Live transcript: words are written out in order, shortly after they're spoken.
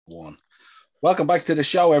One. Welcome back to the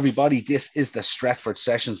show, everybody. This is the Stretford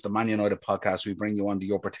Sessions, the Man United podcast. We bring you on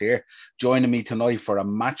the upper tier. Joining me tonight for a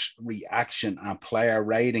match reaction and player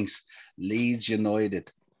ratings. Leeds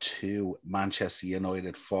United 2, Manchester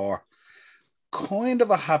United 4. Kind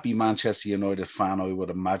of a happy Manchester United fan, I would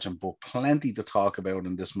imagine, but plenty to talk about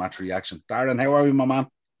in this match reaction. Darren, how are you, my man?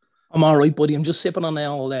 I'm all right, buddy. I'm just sipping on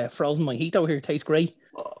all frozen mojito here. It tastes great.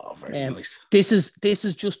 Oh, very nice. This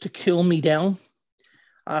is just to cool me down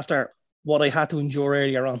after what I had to endure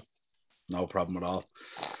earlier on. No problem at all.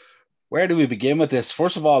 Where do we begin with this?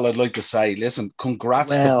 First of all, I'd like to say, listen,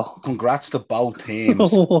 congrats to both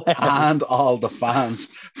teams and all the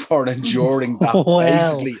fans for enduring that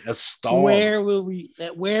basically a storm. Where will we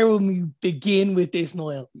begin with this,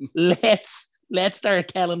 Noel? Let's start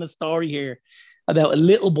telling a story here about a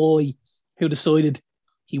little boy who decided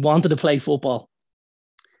he wanted to play football.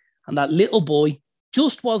 And that little boy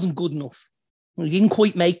just wasn't good enough. He didn't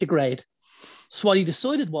quite make the grade. So what he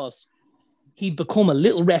decided was he'd become a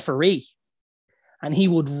little referee and he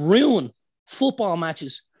would ruin football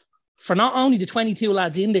matches for not only the 22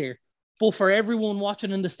 lads in there, but for everyone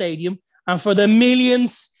watching in the stadium and for the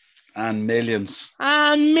millions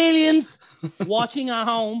watching at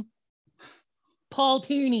home. Paul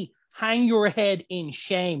Tierney, hang your head in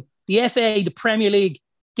shame. The FA, the Premier League,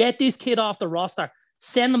 get this kid off the roster.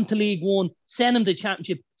 Send him to League One. Send him to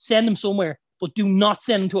Championship. Send him somewhere. But do not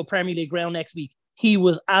send him to a Premier League ground next week. He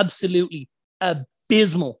was absolutely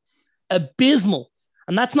abysmal. Abysmal.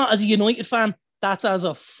 And that's not as a United fan. That's as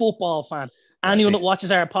a football fan. Anyone that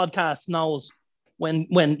watches our podcast knows when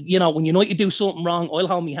United do something wrong, I'll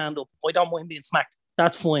hold my hand up. I don't mind being smacked.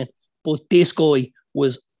 That's fine. But this guy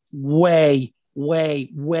was way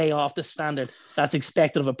off the standard that's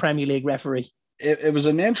expected of a Premier League referee. It was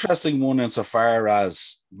an interesting one insofar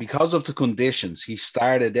as, because of the conditions, he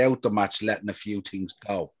started out the match letting a few things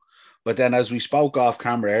go. But then, as we spoke off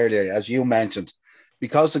camera earlier, as you mentioned,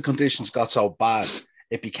 because the conditions got so bad,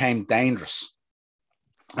 it became dangerous.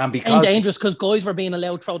 And because dangerous because guys were being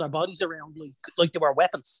allowed to throw their bodies around like they were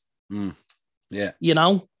weapons. Yeah.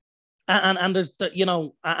 And there's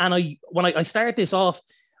when I start this off,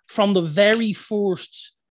 from the very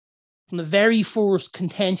first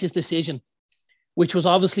contentious decision, which was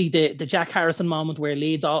obviously the Jack Harrison moment where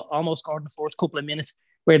Leeds almost scored in the first couple of minutes,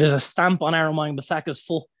 where there's a stamp on Aaron Wan-Bissaka's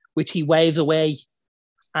foot, which he waves away,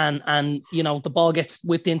 and the ball gets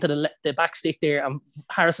whipped into the back stick there, and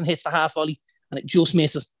Harrison hits the half volley, and it just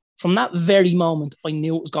misses. From that very moment, I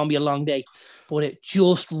knew it was going to be a long day, but it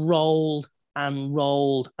just rolled and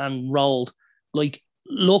rolled and rolled. Like,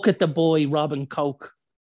 look at the boy Robin Koch.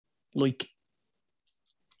 Like,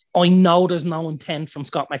 I know there's no intent from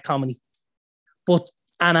Scott McTominay,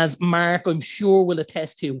 and as Mark, I'm sure, will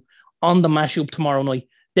attest to on the mashup tomorrow night,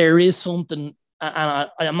 there is something, and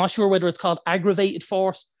I'm not sure whether it's called aggravated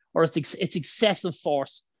force or it's excessive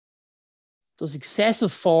force. There's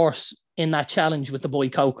excessive force in that challenge with the boy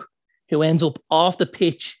Koch, who ends up off the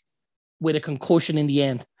pitch with a concussion in the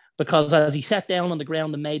end, because as he sat down on the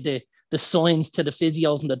ground and made the signs to the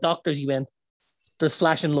physios and the doctors, he went, there's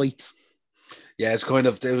flashing lights. Yeah, it's kind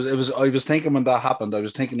of, it was. I was thinking when that happened, I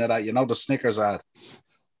was thinking of that, the Snickers ad.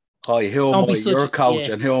 Hi, who am I? You're a coach,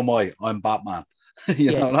 and who am I? I'm Batman.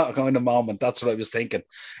 That kind of moment. That's what I was thinking.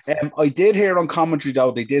 I did hear on commentary, though,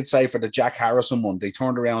 they did say for the Jack Harrison one, they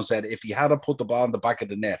turned around and said if he had put the ball in the back of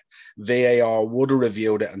the net, VAR would have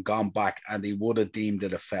reviewed it and gone back, and he would have deemed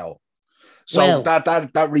it a foul. So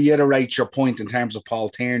that reiterates your point in terms of Paul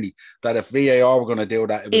Tierney, that if VAR were going to do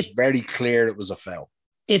that, it was very clear it was a foul.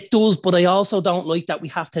 It does, but I also don't like that we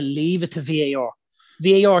have to leave it to VAR.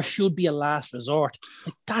 VAR should be a last resort.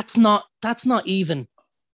 Like, that's not even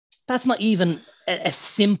a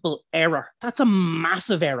simple error. That's a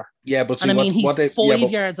massive error. Yeah, but see, he's 5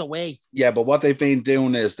 yards away. Yeah, but what they've been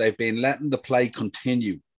doing is they've been letting the play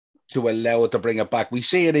continue to allow it to bring it back. We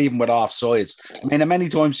see it even with offsides. I mean, many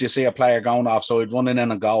times you see a player going offside, running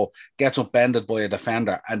in a goal, gets upended by a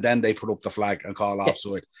defender, and then they put up the flag and call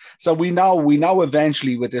offside. So we know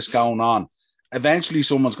eventually with this going on, eventually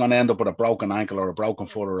someone's going to end up with a broken ankle or a broken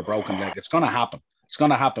foot or a broken leg. It's going to happen. It's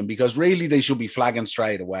going to happen because really they should be flagging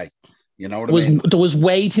straight away. You know what I mean? There was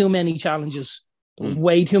way too many challenges. There was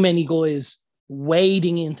way too many guys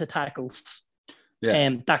wading into tackles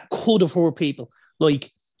that could have hurt people. Like,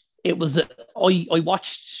 it was, I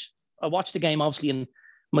watched the game, obviously, and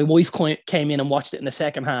my wife came in and watched it in the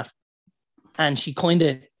second half, and she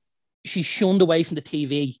shunned away from the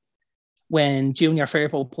TV when Junior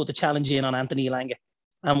Firpo put the challenge in on Anthony Elanga,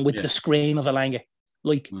 and with the scream of Elanga.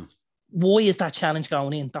 Like, why is that challenge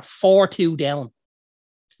going in? They're 4-2 down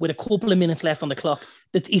with a couple of minutes left on the clock.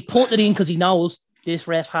 He's putting it in because he knows this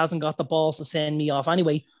ref hasn't got the balls to send me off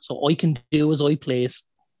anyway, so I can do as I please.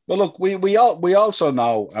 Well, look, we also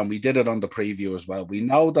know, and we did it on the preview as well, we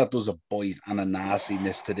know that there's a bite and a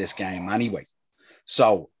nastiness to this game anyway.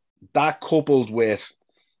 So that coupled with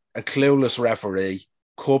a clueless referee,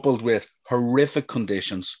 coupled with horrific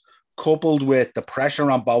conditions, coupled with the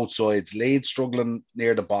pressure on both sides, Leeds struggling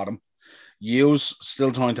near the bottom, Yous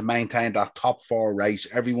still trying to maintain that top 4 race,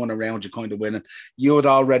 everyone around you kind of winning. You had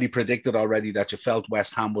already predicted that you felt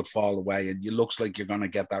West Ham would fall away, and it looks like you're going to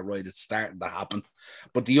get that right. It's starting to happen.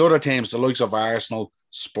 But the other teams, the likes of Arsenal,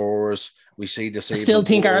 Spurs, we see this. I still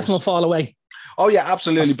think Arsenal fall away. Oh yeah,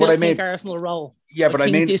 absolutely. But I think Arsenal roll. Yeah, but I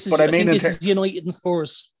mean, this is United and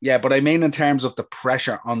Spurs. Yeah, but I mean in terms of the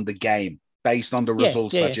pressure on the game based on the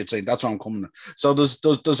results that you'd seen. That's what I'm coming to. So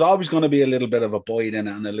there's always going to be a little bit of a bite in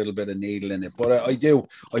it and a little bit of needle in it. But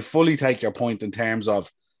I fully take your point in terms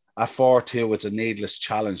of at 4-2, it's a needless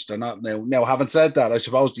challenge. They're not now. Having said that, I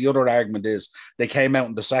suppose the other argument is they came out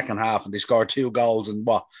in the second half and they scored 2 goals in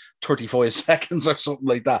 35 seconds or something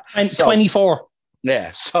like that. And 24.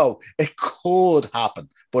 Yeah, so it could happen,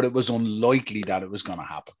 but it was unlikely that it was going to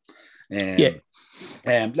happen.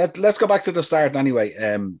 Let's go back to the start anyway.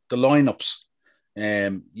 The lineups.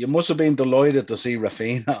 You must have been delighted to see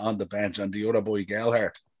Rafinha on the bench and the other boy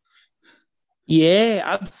Gelhardt. Yeah,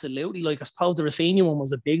 absolutely. Like, I suppose the Rafinha one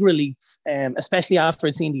was a big relief, especially after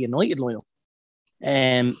I'd seen the United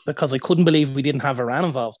lineup, because I couldn't believe we didn't have Varane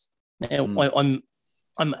involved. Now,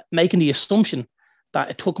 I'm making the assumption that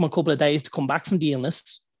it took him a couple of days to come back from the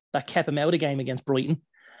illness that kept him out of the game against Brighton.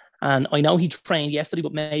 And I know he trained yesterday,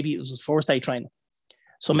 but maybe it was his first day training.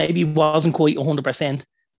 So maybe he wasn't quite 100%.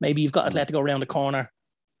 Maybe you've got to let it go around the corner.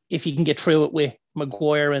 If you can get through it with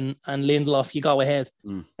Maguire and Lindelof, you go ahead.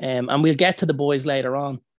 And we'll get to the boys later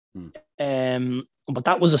on. But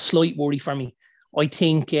that was a slight worry for me. I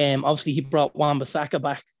think, obviously, he brought Wan-Bissaka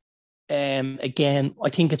back. Again, I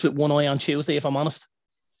think it's with one eye on Tuesday, if I'm honest.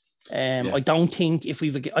 I don't think if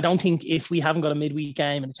we haven't got a midweek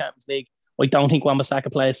game in the Champions League, I don't think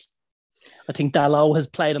Wan-Bissaka plays. I think Dalot has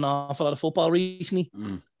played an awful lot of football recently.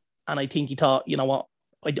 And I think he thought, you know what,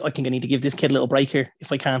 I think I need to give this kid a little break here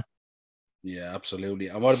if I can. Yeah, absolutely.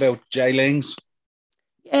 And what about Jay Lings?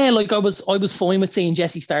 Yeah, like I was fine with seeing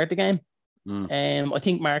Jesse start the game. I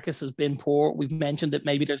think Marcus has been poor. We've mentioned that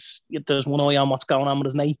maybe there's one eye on what's going on with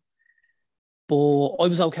his knee. But I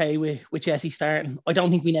was okay with Jesse starting. I don't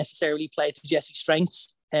think we necessarily played to Jesse's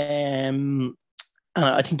strengths. And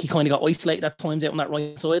I think he kind of got isolated at times out on that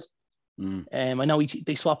right side. I know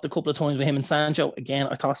they swapped a couple of times with him and Sancho. Again,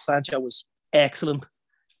 I thought Sancho was excellent.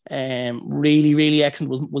 Really, really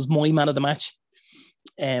excellent. Was my man of the match.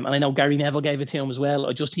 And I know Gary Neville gave it to him as well.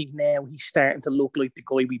 I just think now he's starting to look like the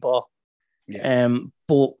guy we bought.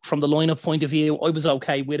 But from the lineup point of view, I was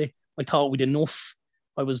okay with it. I thought we did enough.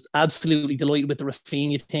 I was absolutely delighted with the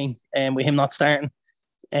Rafinha thing, with him not starting.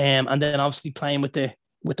 And then obviously playing with the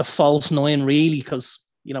false 9, really, because,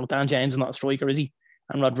 you know, Dan James is not a striker, is he?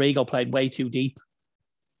 And Rodrigo played way too deep.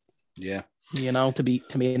 Yeah. You know, to be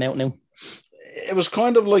an out now. It was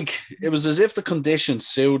kind of like, it was as if the conditions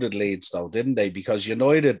suited Leeds, though, didn't they? Because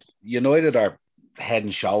United are head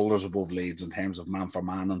and shoulders above Leeds in terms of man for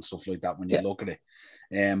man and stuff like that when you look at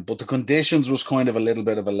it. But the conditions was kind of a little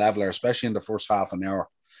bit of a leveler, especially in the first half an hour.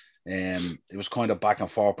 It was kind of back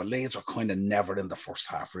and forth, but Leeds were kind of never in the first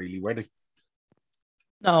half, really, were they?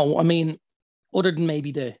 No, I mean, other than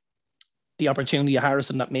maybe the opportunity of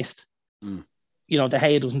Harrison that missed, you know, De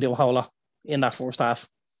Gea doesn't do a whole lot in that first half.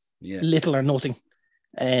 Little or nothing.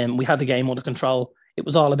 We had the game under control. It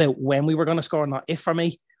was all about when we were going to score, not if, for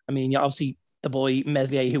me. I mean, obviously, the boy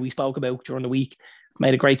Meslier, who we spoke about during the week,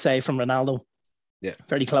 made a great save from Ronaldo. Yeah.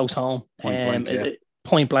 Very close home.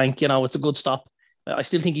 Point blank, you know, it's a good stop. I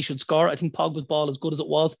still think he should score. I think Pogba's ball, as good as it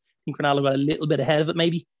was, I think Ronaldo got a little bit ahead of it,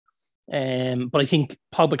 maybe. But I think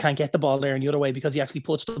Pogba can't get the ball there in the other way because he actually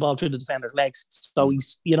puts the ball through the defender's legs. So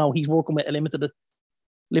he's working with a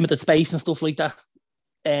limited space and stuff like that.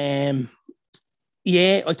 I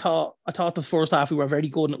thought the first half we were very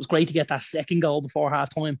good, and it was great to get that second goal before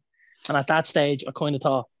half time. And at that stage, I kind of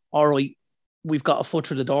thought, all right, we've got a foot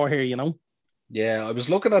through the door here, you know? Yeah, I was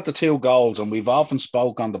looking at the 2 goals, and we've often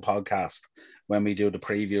spoke on the podcast when we do the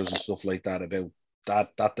previews and stuff like that about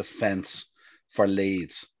that defence for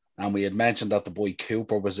Leeds. And we had mentioned that the boy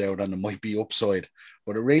Cooper was out and it might be upside,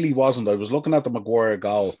 but it really wasn't. I was looking at the Maguire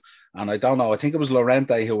goal, and I don't know. I think it was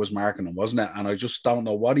Llorente who was marking him, wasn't it? And I just don't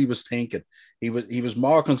know what he was thinking. He was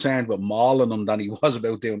more concerned with mauling him than he was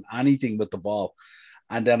about doing anything with the ball.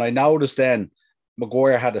 And then I noticed then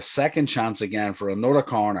Maguire had a second chance again for another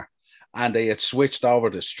corner, and they had switched over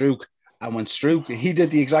to Struijk. and when Struik, he did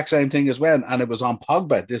the exact same thing as well, and it was on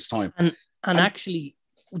Pogba this time. And actually,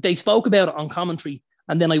 they spoke about it on commentary,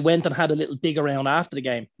 and then I went and had a little dig around after the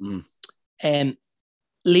game.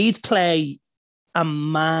 Leeds play a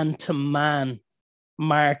man-to-man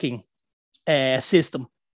marking system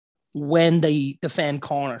when they defend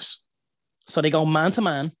corners. So they go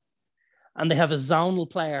man-to-man, and they have a zonal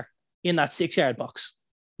player in that 6-yard box,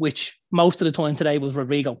 which most of the time today was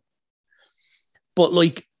Rodrigo. But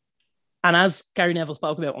and as Gary Neville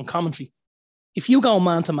spoke about on commentary, if you go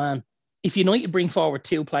man-to-man, if United bring forward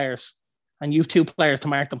 2 players and you have 2 players to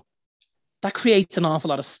mark them, that creates an awful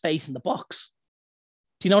lot of space in the box.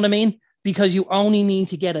 Do you know what I mean? Because you only need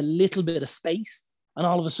to get a little bit of space and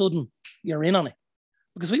all of a sudden you're in on it.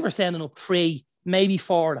 Because we were sending up 3, maybe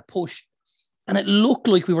 4 to push, and it looked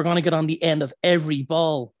like we were going to get on the end of every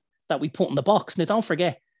ball that we put in the box. Now, don't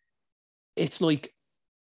forget, it's like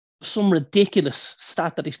some ridiculous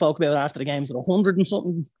stat that they spoke about after the games at 100 and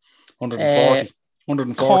something.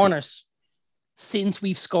 140 corners since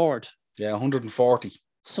we've scored. Yeah, 140.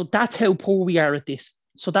 So that's how poor we are at this.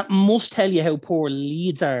 So that must tell you how poor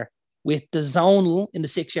Leeds are with the zonal in the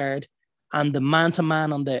 6-yard and the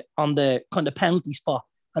man-to-man on the kind of penalty spot.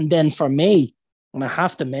 And then for me, and I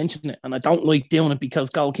have to mention it, and I don't like doing it because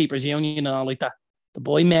goalkeepers union and all like that, the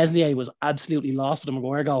boy Meslier was absolutely lost with the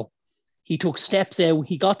Maguire goal. He took steps out,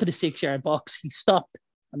 he got to the 6-yard box, he stopped,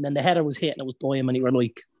 and then the header was hit and it was by him, and he were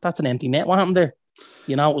like, that's an empty net. What happened there?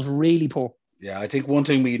 You know, it was really poor. Yeah, I think one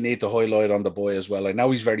thing we need to highlight on the boy as well, I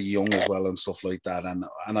know he's very young as well and stuff like that, and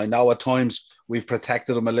I know at times we've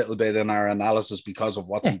protected him a little bit in our analysis because of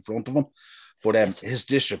what's in front of him, but his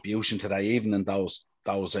distribution today, even in those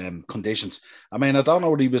conditions, I mean, I don't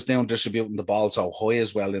know what he was doing distributing the ball so high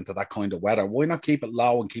as well into that kind of weather. Why not keep it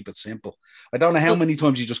low and keep it simple? I don't know how many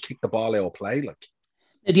times you just kick the ball out of play.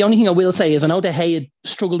 The only thing I will say is I know De Gea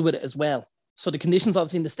struggled with it as well. So the conditions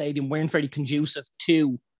obviously in the stadium weren't very conducive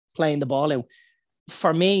to playing the ball out.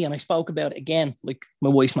 For me, and I spoke about it again, like my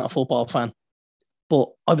wife's not a football fan, but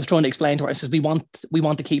I was trying to explain to her, I says, we want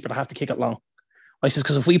the keeper to have to kick it long. I says,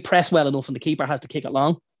 because if we press well enough and the keeper has to kick it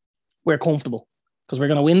long, we're comfortable because we're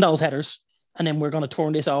going to win those headers and then we're going to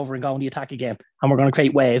turn this over and go on the attack again and we're going to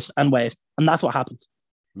create waves. And that's what happened.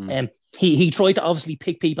 He tried to obviously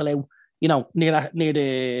pick people out, you know, near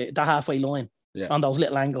the halfway line on those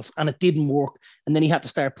little angles, and it didn't work. And then he had to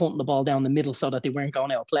start punting the ball down the middle so that they weren't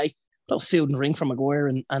going out of play. That was food and drink from Maguire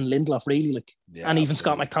and Lindelof, really, and even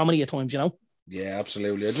Scott McTominay at times, you know. Yeah,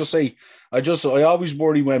 absolutely. I always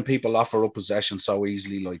worry when people offer up possession so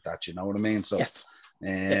easily like that. You know what I mean? So, yes.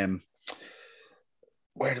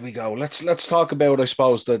 Where do we go? Let's talk about, I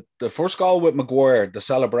suppose, the first goal with Maguire, the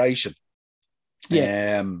celebration.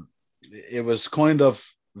 Yeah. It was kind of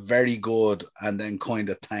very good and then kind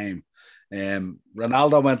of tame.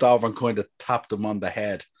 Ronaldo went over and kind of tapped him on the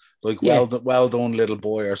head. Well done, little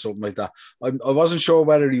boy, or something like that. I wasn't sure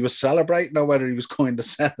whether he was celebrating or whether he was kind of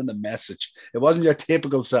sending a message. It wasn't your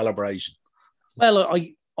typical celebration. Well,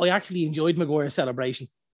 I actually enjoyed Maguire's celebration.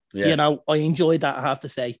 Yeah. You know, I enjoyed that, I have to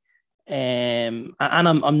say. And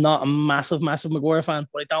I'm not a massive Maguire fan,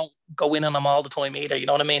 but I don't go in on him all the time either. You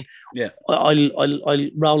know what I mean? Yeah. I'll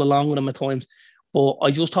roll along with him at times, but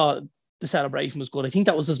I just thought the celebration was good. I think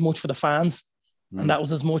that was as much for the fans, and that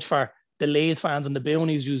was as much for the Leeds fans and the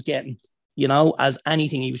boonies he was getting, you know, as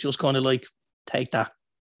anything. He was just kind of like, take that,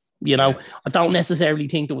 you know. I don't necessarily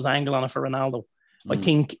think there was angle on it for Ronaldo. I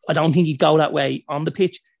don't think he'd go that way on the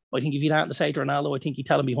pitch. I think if you'd had to say to Ronaldo, I think he'd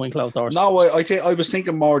tell him behind closed doors. No, I was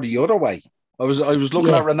thinking more the other way. I was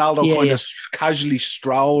looking at Ronaldo of casually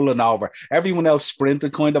strolling over. Everyone else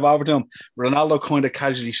sprinted kind of over to him. Ronaldo kind of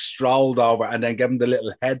casually strolled over and then gave him the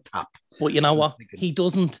little head tap. But you know what? He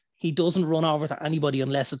doesn't run over to anybody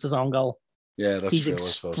unless it's his own goal. Yeah, that's He's true.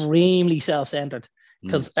 He's extremely self-centered.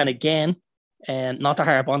 Because, and again, not to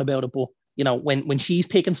harp on about it, but you know, when she's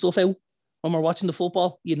picking stuff out when we're watching the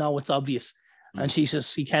football, you know it's obvious. And she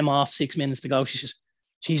says, he came off 6 minutes to go. She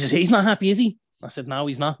says, he's not happy, is he? I said, no,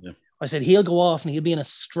 he's not. Yeah. I said, he'll go off and he'll be in a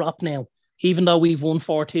strop now, even though we've won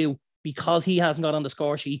 4-2, because he hasn't got on the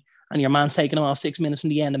score sheet and your man's taken him off 6 minutes from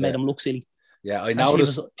the end and made him look silly. Yeah, I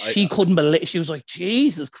noticed. She couldn't believe. She was like,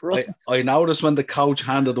 Jesus Christ. I noticed when the coach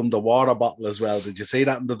handed him the water bottle as well. Did you see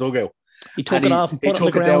that in the dugout? He took it off and put it on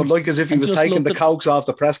the ground. Down like as if he was taking the Cokes off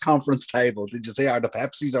the press conference table. Did you see? Or the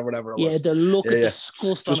Pepsis or whatever it was? Yeah, the look of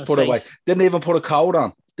disgust on his face. Just put it away. Didn't even put a coat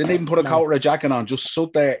on. Didn't even put a coat or a jacket on. Just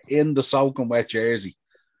stood there in the soaking wet jersey.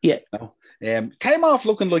 Yeah. You know? Came off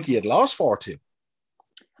looking like he had lost 4-2.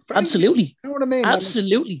 Absolutely. You know what I mean?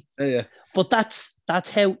 Absolutely. Yeah. But that's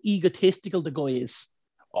how egotistical the guy is.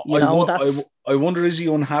 I wonder, is he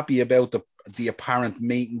unhappy about the apparent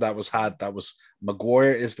meeting that was had? That was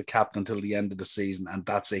Maguire is the captain till the end of the season, and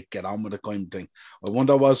that's it. Get on with the kind of thing. I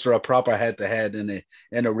wonder, was there a proper head-to-head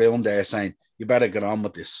in a room there saying you better get on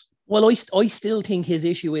with this? Well, I still think his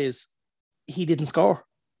issue is he didn't score.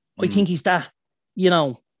 I think he's that,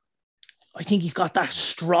 I think he's got that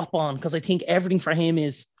strop on because I think everything for him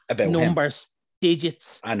is about numbers,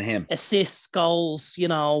 digits, and him, assists, goals.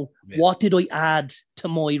 What did I add to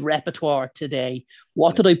my repertoire today?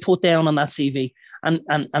 What did I put down on that CV? And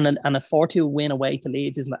a 4-2 win away to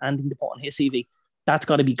Leeds isn't anything to put on his CV. That's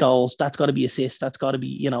got to be goals. That's got to be assists. That's got to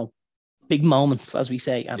be big moments, as we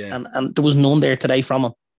say. And there was none there today from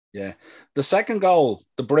him. Yeah, the second goal,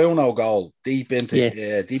 the Bruno goal, deep into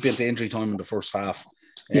injury time in the first half.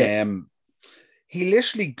 Yeah. He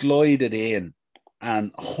literally glided in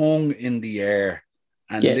and hung in the air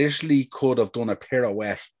and literally could have done a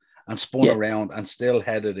pirouette and spun around and still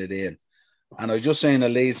headed it in. And I was just saying, the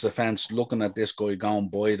Leeds defence looking at this guy going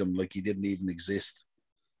by them like he didn't even exist.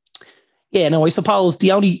 Yeah, no, I suppose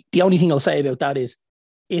the only thing I'll say about that is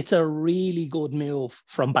it's a really good move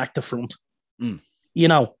from back to front.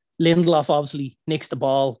 Lindelof obviously nicks the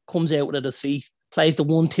ball, comes out with it at his feet, plays the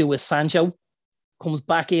 1-2 with Sancho, comes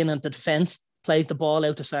back in at the defence, plays the ball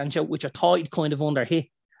out to Sancho, which I thought he'd kind of under hit.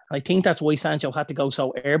 And I think that's why Sancho had to go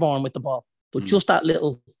so airborne with the ball. But just that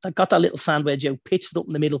got that little sandwich out, pitched it up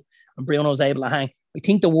in the middle, and Bruno was able to hang. I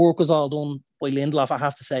think the work was all done by Lindelof, I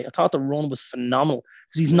have to say. I thought the run was phenomenal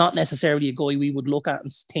because he's not necessarily a guy we would look at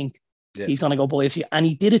and think he's going to go by a few. And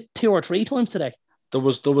he did it 2 or 3 times today. There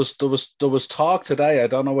was talk today. I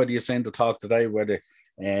don't know whether you're saying the talk today, whether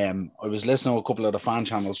I was listening to a couple of the fan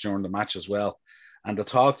channels during the match as well. And the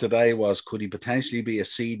talk today was, could he potentially be a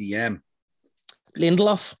CDM?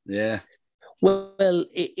 Lindelof? Yeah. Well,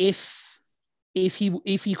 if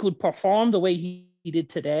he could perform the way he did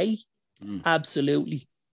today, absolutely.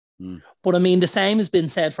 But I mean, the same has been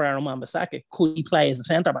said for Aaron Wan-Bissaka. Could he play as a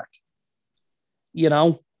centre-back?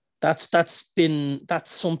 That's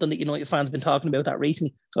something that United fans have been talking about that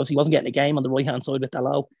recently. So he wasn't getting a game on the right-hand side with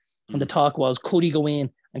Dalot. And the talk was, could he go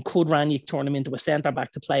in and could Ranić turn him into a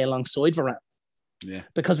centre-back to play alongside Varane? Yeah.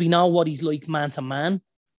 Because we know what he's like man-to-man.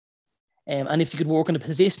 And if you could work in a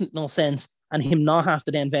positional sense and him not have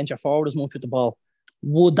to then venture forward as much with the ball,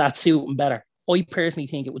 would that suit him better? I personally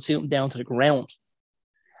think it would suit him down to the ground.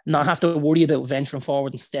 Not have to worry about venturing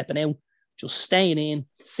forward and stepping out. Just staying in,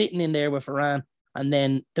 sitting in there with Varane, and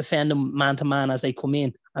then defend them man-to-man as they come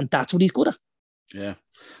in. And that's what he's good at. Yeah.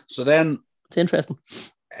 So then... It's interesting.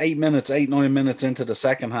 9 minutes into the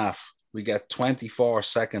second half, we get 24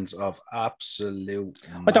 seconds of absolute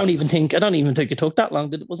madness. I don't even think it took that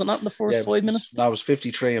long. Was it not in the first 5 minutes? No, it was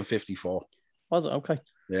 53 and 54. Was it? Okay.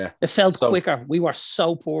 Yeah. It felt quicker. We were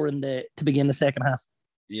so poor to begin the second half.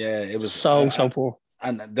 Yeah, it was so poor.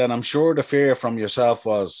 And then I'm sure the fear from yourself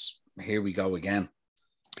was, here we go again.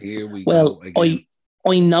 Go again.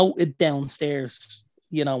 I noted downstairs,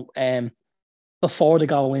 before the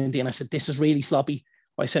goal went in, I said, this is really sloppy.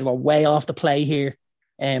 I said, we're way off the play here.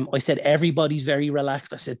 I said, everybody's very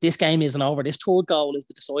relaxed. I said, this game isn't over. This third goal is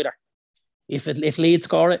the decider. If Leeds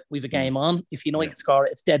score it, we've a game on. If United score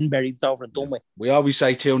it, it's dead and buried. It's over and done with. We always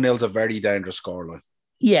say 2-0 is a very dangerous scoreline.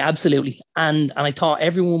 Yeah, absolutely. And I thought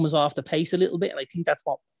everyone was off the pace a little bit. And I think that's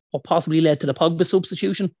what possibly led to the Pogba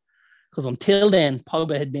substitution. Because until then,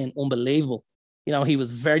 Pogba had been unbelievable. He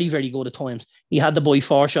was very, very good at times. He had the boy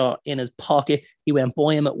Forshaw in his pocket. He went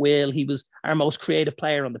by him at will. He was our most creative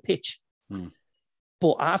player on the pitch.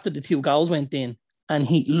 But after the 2 goals went in, and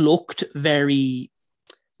he looked very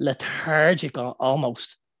lethargic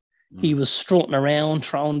almost. He was strutting around,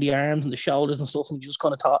 throwing the arms and the shoulders and stuff, and we just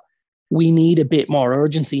kind of thought, we need a bit more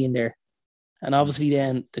urgency in there. And obviously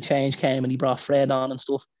then the change came and he brought Fred on and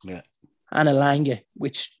stuff. Yeah. And Elanga,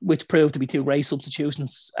 which proved to be 2 great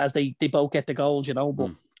substitutions as they both get the goals,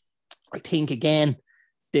 But I think, again,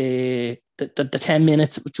 the 10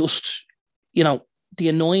 minutes, just, the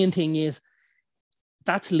annoying thing is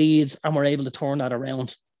that's Leeds and we're able to turn that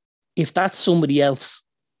around. If that's somebody else,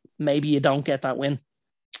 maybe you don't get that win.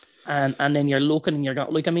 And then you're looking and you're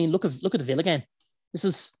going, look at the Villa game. This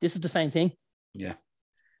is the same thing. Yeah.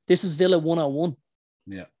 This is Villa 101.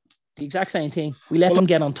 Yeah. The exact same thing. We let them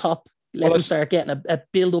get on top. Let them start getting a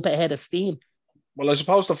build up ahead of steam. Well, I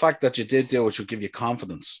suppose the fact that you did do it should give you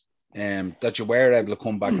confidence that you were able to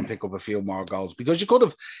come back and pick up a few more goals, because you could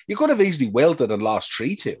have easily wilted and lost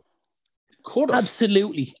 3-2. Could have.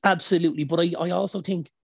 Absolutely. But I also think,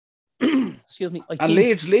 excuse me. And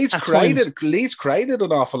Leeds created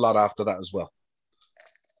an awful lot after that as well.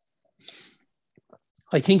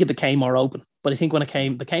 I think it became more open. But I think when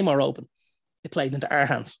it became more open, it played into our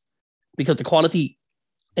hands because the quality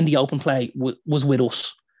in the open play was with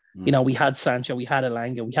us. You know, we had Sancho, we had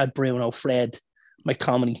Elanga, we had Bruno, Fred,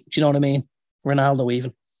 McTominay. Do you know what I mean? Ronaldo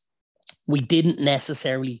even. We didn't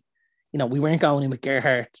necessarily, you know, we weren't going in with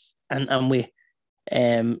Gerhardt and with,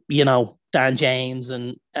 you know, Dan James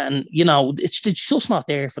and you know, it's just not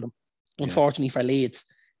there for them, unfortunately for Leeds.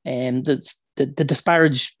 And the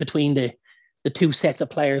disparage between the two sets of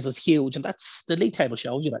players is huge, and that's the league table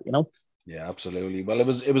shows you that, you know. Yeah, absolutely. Well,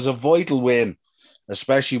 it was a vital win,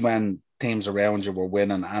 especially when teams around you were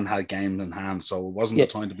winning and had games in hand. So it wasn't the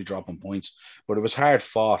time to be dropping points, but it was hard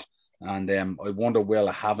fought. And I wonder, will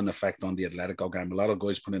it have an effect on the Atletico game? A lot of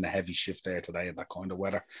guys put in a heavy shift there today in that kind of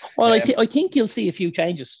weather. Well, I think you'll see a few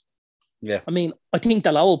changes. Yeah. I mean, I think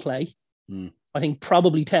Dalot will play. I think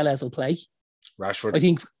probably Tellez will play. Rashford.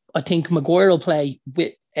 I think Maguire will play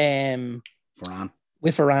with Varane.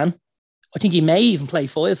 I think he may even play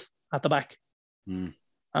 5 at the back.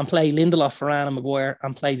 And play Lindelof, Varane and Maguire,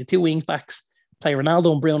 and play the 2 wing backs, play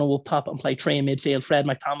Ronaldo and Bruno up top, and play 3 in midfield, Fred,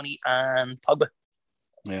 McTominay and Pogba.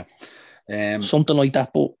 Yeah. Something like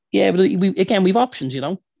that. But yeah, but we've options, you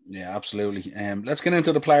know. Yeah, absolutely. Let's get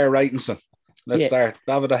into the player ratings. Let's start.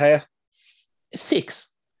 David De Gea. 6.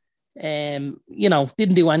 You know,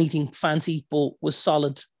 didn't do anything fancy, but was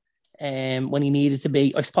solid when he needed to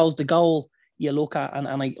be. I suppose the goal you look at, and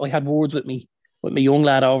I had words with me with my young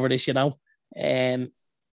lad over this, you know.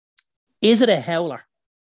 Is it a howler?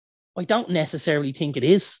 I don't necessarily think it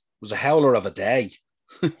is. It was a howler of a day.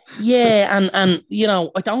 Yeah, and you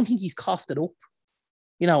know, I don't think he's coughed it up.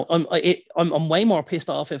 You know, I'm way more pissed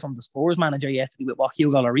off if I'm the Spurs manager yesterday with what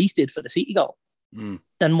Hugo Lloris did for the City goal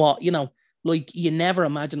than what, you know, like you never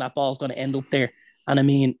imagine that ball's going to end up there. And I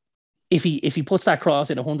mean, if he puts that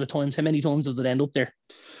cross in 100 times, how many times does it end up there?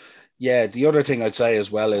 Yeah, the other thing I'd say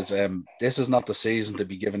as well is this is not the season to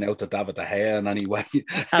be giving out to David De Gea in any way.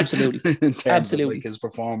 Absolutely. In terms of like his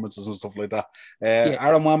performances and stuff like that.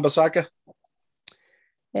 Aaron Wan-Bissaka?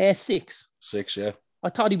 6. 6, yeah. I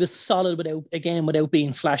thought he was solid without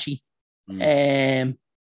being flashy.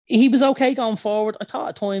 He was okay going forward. I thought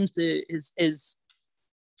at times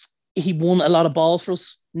he won a lot of balls for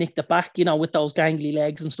us, nicked it back, you know, with those gangly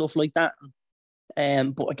legs and stuff like that.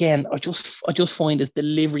 But again, I just find his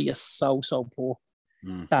delivery is so poor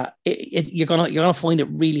that you're gonna find it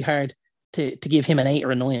really hard to give him an 8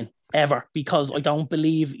 or a 9 ever, because I don't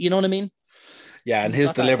believe, you know what I mean. Yeah, and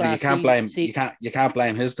his delivery, you can't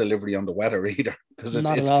blame his delivery on the weather either, because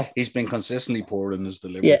he's been consistently poor in his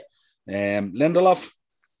delivery. Yeah. Lindelof,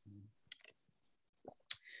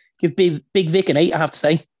 give Big Vic an 8. I have to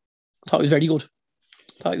say, I thought he was very good.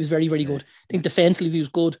 I thought he was very, very good. I think defensively he was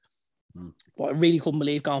good. But I really couldn't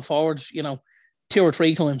believe going forward, you know, 2 or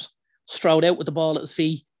 3 times, strode out with the ball at his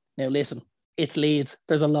feet. Now, listen, it's Leeds.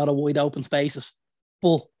 There's a lot of wide open spaces,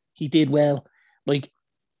 but he did well. Like,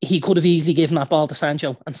 he could have easily given that ball to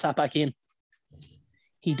Sancho and sat back in.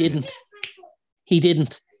 He didn't.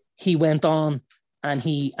 He went on and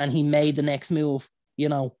he made the next move, you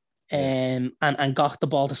know, and got the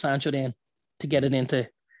ball to Sancho then to get it into.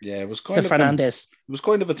 Yeah, it was kind of Fernandes. It was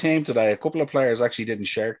kind of a team today. A couple of players actually didn't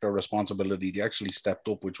shirk their responsibility. They actually stepped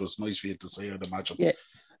up, which was nice for you to see, I'd imagine.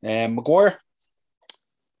 Yeah. Maguire?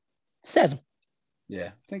 7. Yeah,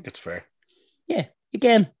 I think it's fair. Yeah.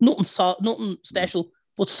 Again, nothing special,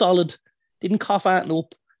 but solid. Didn't cough anything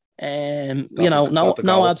up. You know,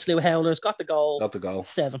 no absolute howlers. Got the goal.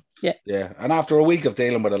 7. Yeah. Yeah. And after a week of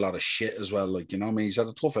dealing with a lot of shit as well, like, you know, I mean, he's had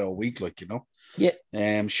a tough out week, like, you know.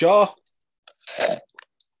 Yeah. Shaw?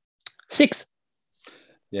 6.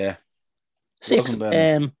 Yeah. 6.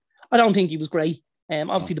 I don't think he was great.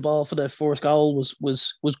 Obviously the ball for the first goal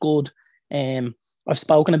was good. I've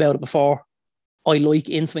spoken about it before. I like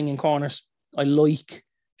in-swinging corners. I like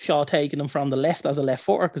Shaw taking them from the left as a left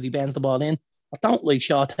footer because he bends the ball in. I don't like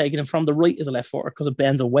Shaw taking him from the right as a left footer because it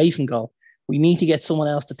bends away from goal. We need to get someone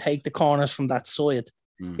else to take the corners from that side.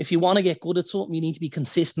 If you want to get good at something, you need to be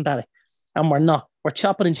consistent at it. And we're not. We're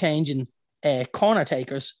chopping and changing corner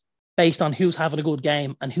takers based on who's having a good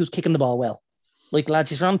game and who's kicking the ball well. Like,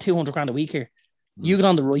 lads, you're on 200 grand a week here. You get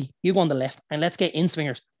on the right, you go on the left, and let's get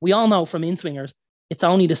in-swingers. We all know from in-swingers, it's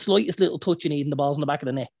only the slightest little touch you need and the ball's in the back of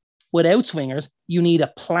the net. Without swingers, you need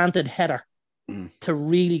a planted header to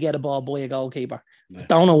really get a ball by a goalkeeper. I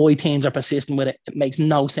don't know why teams are persistent with it. It makes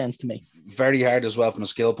no sense to me. Very hard as well from a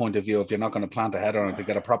skill point of view if you're not going to plant a header on it to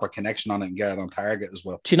get a proper connection on it and get it on target as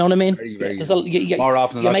well. Do you know what I mean? Very, more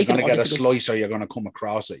often than not, you're going to get a slice or you're going to come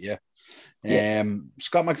across it,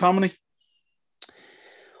 Scott McTominay?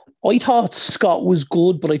 I thought Scott was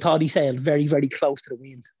good, but I thought he sailed very, very close to the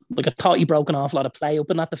wind. Like, I thought he broke an awful lot of play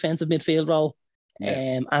up in that defensive midfield role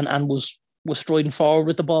and was was striding forward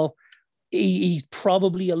with the ball. He's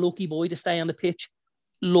probably a lucky boy to stay on the pitch,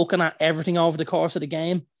 looking at everything over the course of the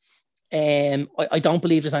game. I don't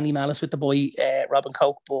believe there's any malice with the boy, Robin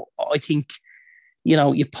Koch, but I think,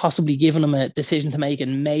 you've possibly given him a decision to make,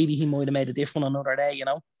 and maybe he might have made a difference another day,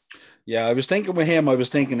 Yeah, I was thinking with him,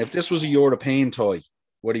 if this was a European tie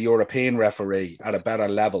with a European referee at a better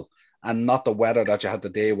level and not the weather that you had to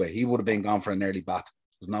deal with, he would have been gone for an early bat.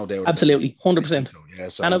 There's no doubt. Absolutely, 100%. So, yeah,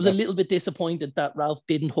 so and I was a little bit disappointed that Ralph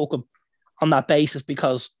didn't hook him on that basis,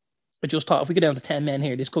 because I just thought if we get down to 10 men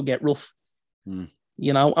here, this could get rough. And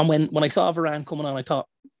when I saw Varane coming on, I thought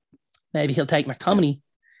maybe he'll take McTominay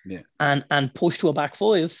and push to a back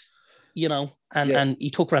five, and he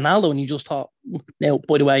took Ronaldo, and you just thought, now,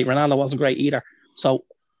 by the way, Ronaldo wasn't great either. So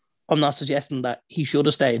I'm not suggesting that he should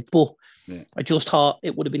have stayed, but I just thought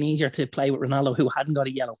it would have been easier to play with Ronaldo, who hadn't got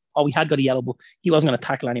a yellow. Oh, he had got a yellow, but he wasn't going to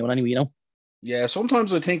tackle anyone anyway, Yeah,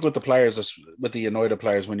 sometimes I think with the players, with the United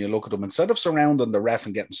players, when you look at them, instead of surrounding the ref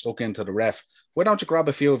and getting stuck into the ref, why don't you grab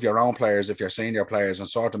a few of your own players, if you're senior players, and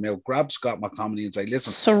sort them out? Grab Scott McTominay and say,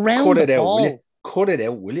 listen, cut it out, will you? Cut it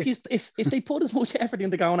out, will you? Jeez, if they put as much effort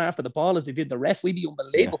into going after the ball as they did the ref, we'd be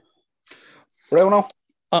unbelievable. Yeah. Bruno?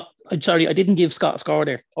 I'm sorry, I didn't give Scott a score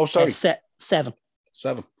there. Oh, sorry. 7.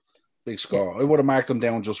 Big score. Yeah. I would have marked them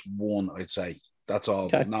down just 1, I'd say. That's all,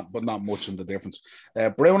 okay. but not much in the difference.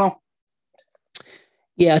 Bruno?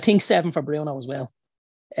 Yeah, I think 7 for Bruno as well.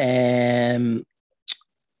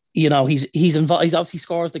 He's involved. He's obviously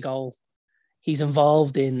scores the goal. He's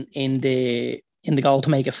involved in the goal to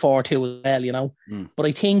make it 4-2 as well. But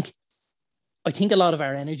I think a lot of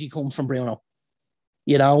our energy comes from Bruno.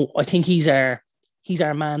 I think he's our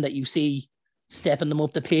man that you see stepping them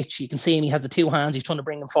up the pitch. You can see him. He has the 2 hands. He's trying to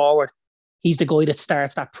bring them forward. He's the guy that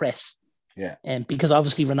starts that press. Yeah. And because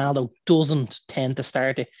obviously Ronaldo doesn't tend to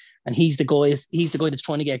start it, and he's the guy that's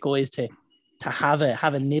trying to get guys to have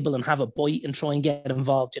a nibble and have a bite and try and get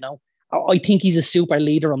involved. I think he's a super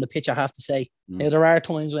leader on the pitch, I have to say. Now, there are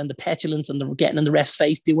times when the petulance and the getting in the ref's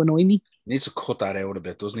face do annoy me. He needs to cut that out a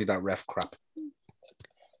bit, doesn't he? That ref crap.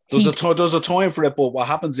 There's a time for it, but what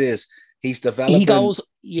happens is he's developing.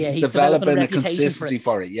 He's developing a consistency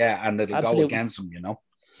for it. Yeah, and it'll go against him.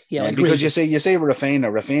 Yeah, because you see with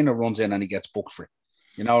Rafinha runs in and he gets booked for it.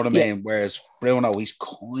 You know what I mean? Whereas Bruno, he's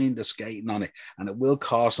kind of skating on it, and it will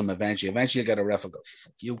cost him eventually. Eventually, you get a ref and go,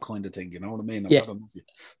 "Fuck you," kind of thing. You know what I mean?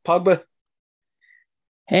 Pogba.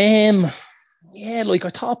 I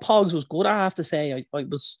thought Pogs was good. I have to say, I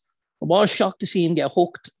was shocked to see him get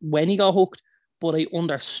hooked when he got hooked, but I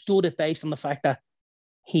understood it based on the fact that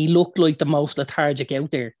he looked like the most lethargic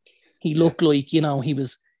out there. He looked like he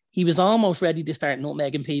was almost ready to start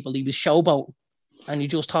nutmegging people. He was showboating. And you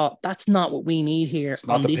just thought, that's not what we need here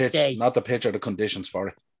on this day. Not the pitch or the conditions for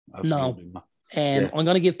it. Absolutely not. I'm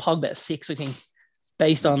going to give Pogba a 6, I think,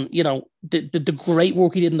 based on, the great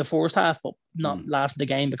work he did in the first half, but not lasting the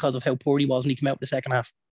game because of how poor he was when he came out in the second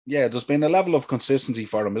half. Yeah, there's been a level of consistency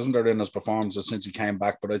for him, isn't there, in his performances since he came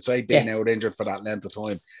back? But I'd say being out injured for that length of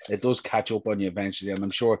time, it does catch up on you eventually. And I'm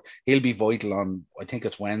sure he'll be vital on, I think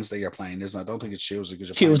it's Wednesday you're playing, isn't it? I don't think it's Tuesday.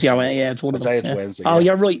 Tuesday, it's one of them. I'd say it's Wednesday. Oh,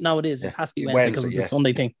 you're right. No, it is. It has to be Wednesday because it's a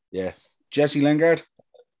Sunday thing. Yeah. Jesse Lingard?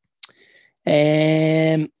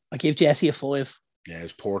 I gave Jesse a 5. Yeah, he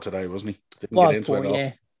was poor today, wasn't he? Didn't get into it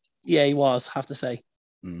all. Yeah, he was, have to say.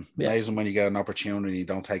 Amazing when you get an opportunity, you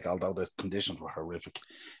don't take, although the conditions were horrific.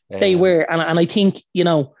 They were, and I think,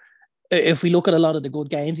 if we look at a lot of the good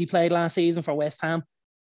games he played last season for West Ham,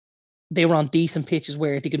 they were on decent pitches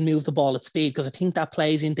where they could move the ball at speed, because I think that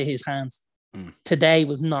plays into his hands. Today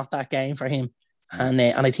was not that game for him, and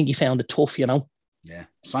I think he found it tough. Yeah,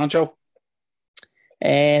 Sancho.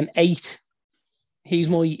 8. He's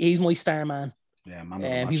my star man. Yeah, man of the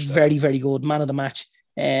match. He's very, very good, man of the match.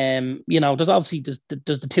 There's obviously there's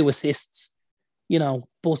the 2 assists,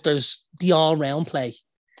 but there's the all-round play.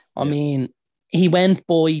 I mean, he went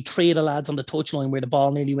by 3 of the lads on the touchline where the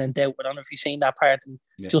ball nearly went out. I don't know if you've seen that part. And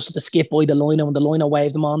just at the skip by the liner, when the liner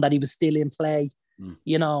waved him on that he was still in play.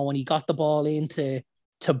 When he got the ball he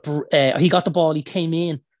got the ball, he came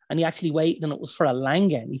in and he actually waited, and it was for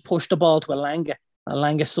Elanga, and he pushed the ball to Elanga.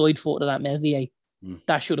 Elanga side footed that Meslier.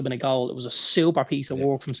 That should have been a goal. It was a super piece of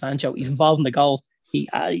work from Sancho. He's involved in the goals.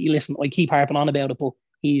 Listen, I keep harping on about it, but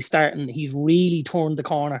he's really turned the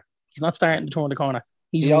corner. He's not starting to turn the corner.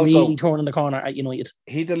 He's really turning the corner at United.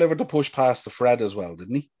 He delivered the push pass to Fred as well,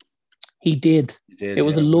 didn't he? He did. It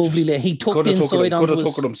was a lovely. He took the inside. He could have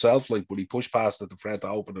took it himself, but he pushed past it to Fred to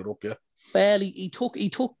open it up. Yeah. Well, he took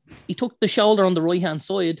the shoulder on the right hand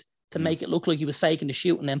side to make it look like he was faking the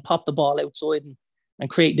shoot, and then popped the ball outside and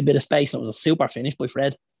created a bit of space. And it was a super finish by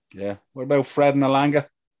Fred. Yeah. What about Fred and Elanga?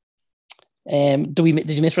 Did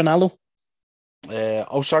you miss Ronaldo?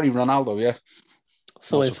 Sorry, Ronaldo. Yeah,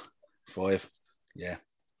 5. 5. Yeah,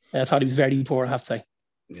 I thought he was very poor, I have to say.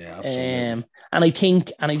 Yeah, absolutely. And I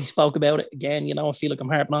think, and I spoke about it again, I feel like I'm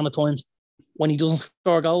harping on at times. When he doesn't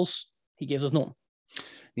score goals, he gives us nothing.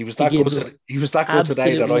 He was that good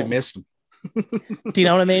today that I missed him. Do you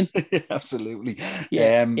know what I mean? Yeah, absolutely.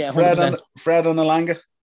 Yeah, Fred and Alanga.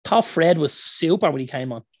 Thought Fred was super when he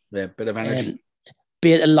came on. Yeah, bit of energy.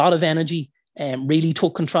 A lot of energy. Really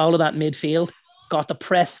took control of that midfield. Got the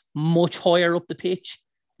press much higher up the pitch.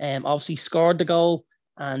 Obviously scored the goal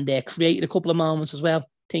and created a couple of moments as well.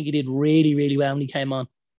 I think he did really, really well when he came on.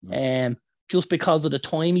 Just because of the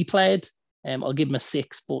time he played, I'll give him a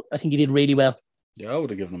 6, but I think he did really well. Yeah, I would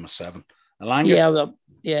have given him a 7. Alanga?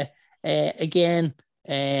 Yeah. Again,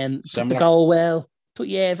 took the goal well.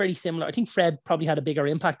 Very similar. I think Fred probably had a bigger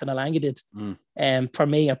impact than Alanga did. For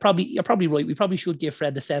me, you're probably right. We probably should give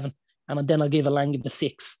Fred the 7, and then I'll give Alanga the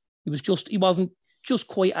 6. He wasn't just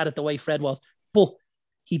quite at it the way Fred was, but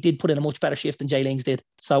he did put in a much better shift than Jay Lings did.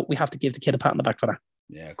 So we have to give the kid a pat on the back for that.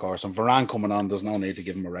 Yeah, of course. And Varane coming on, there's no need to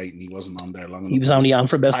give him a rating. He wasn't on there long enough. He was only on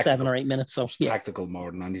for about 7 or 8 minutes. So tactical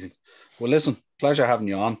more than anything. Well, listen, pleasure having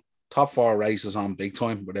you on. Top 4 races on big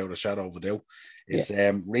time without a shadow of a doubt. It's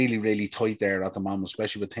really, really tight there at the moment,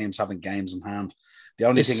 especially with teams having games in hand. The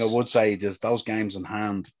only thing I would say is those games in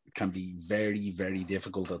hand can be very, very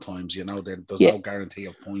difficult at times. There's no guarantee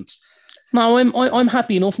of points. No, I'm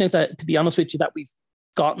happy enough now that, to be honest with you, that we've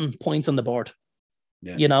gotten points on the board.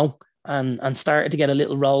 Yeah. And started to get a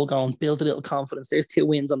little roll going, build a little confidence. There's 2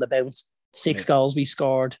 wins on the bounce, 6 goals we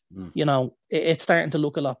scored. It's starting to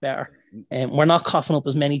look a lot better. And we're not coughing up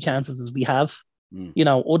as many chances as we have.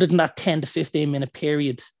 Other than that 10 to 15 minute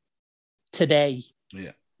period today,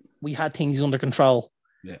 we had things under control.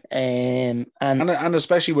 Yeah. And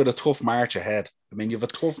especially with a tough march ahead. I mean, you have a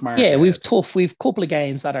tough march. Yeah, we've a couple of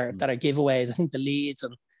games that are giveaways. I think the Leeds,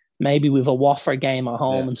 and maybe we've a Watford game at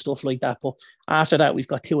home and stuff like that. But after that, we've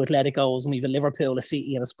got 2 Atleticos, and we've a Liverpool, a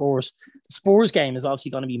City, and a Spurs. The Spurs game is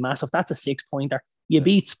obviously going to be massive. That's a 6-pointer. You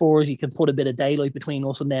beat Spurs, you can put a bit of daylight between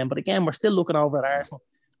us and them. But again, we're still looking over at Arsenal.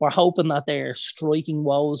 We're hoping that their striking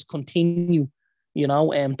woes continue.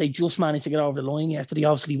 They just managed to get over the line yesterday,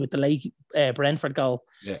 obviously with the late Brentford goal.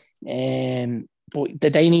 But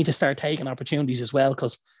they need to start taking opportunities as well,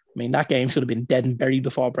 because that game should have been dead and buried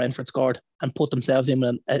before Brentford scored and put themselves in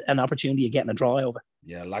an opportunity of getting a draw over.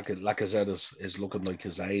 Yeah, Lacazette is looking like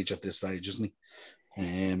his age at this stage, isn't he?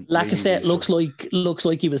 Lacazette really looks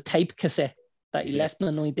like he was tape cassette that he left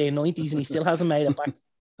in the 1990s and he still hasn't made it back.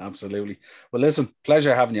 Absolutely. Well, listen,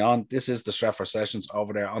 pleasure having you on. This is the Stratford Sessions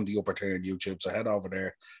over there on the upper tier on YouTube. So head over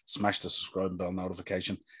there, smash the subscribe bell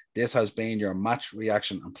notification. This has been your match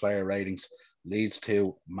reaction and player ratings. Leeds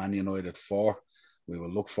 2, Man United 4. We will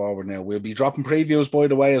look forward now. We'll be dropping previews, by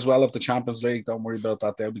the way, as well of the Champions League. Don't worry about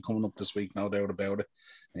that. They'll be coming up this week, no doubt about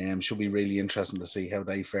it. Should be really interesting to see how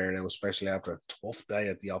they fare out, especially after a tough day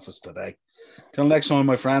at the office today. Till next time,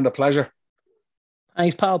 my friend, a pleasure.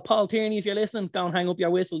 Thanks, pal. Paul Tierney, if you're listening, don't hang up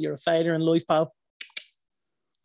your whistle. You're a failure in life, pal.